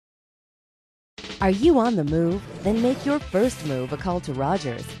Are you on the move? Then make your first move a call to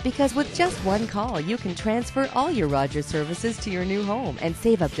Rogers, because with just one call, you can transfer all your Rogers services to your new home and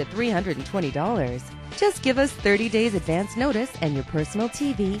save up to $320. Just give us 30 days advance notice and your personal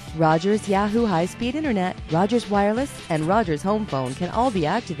TV, Rogers Yahoo high-speed internet, Rogers Wireless, and Rogers Home Phone can all be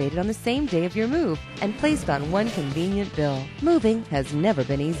activated on the same day of your move and placed on one convenient bill. Moving has never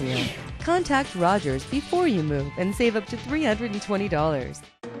been easier. Contact Rogers before you move and save up to $320.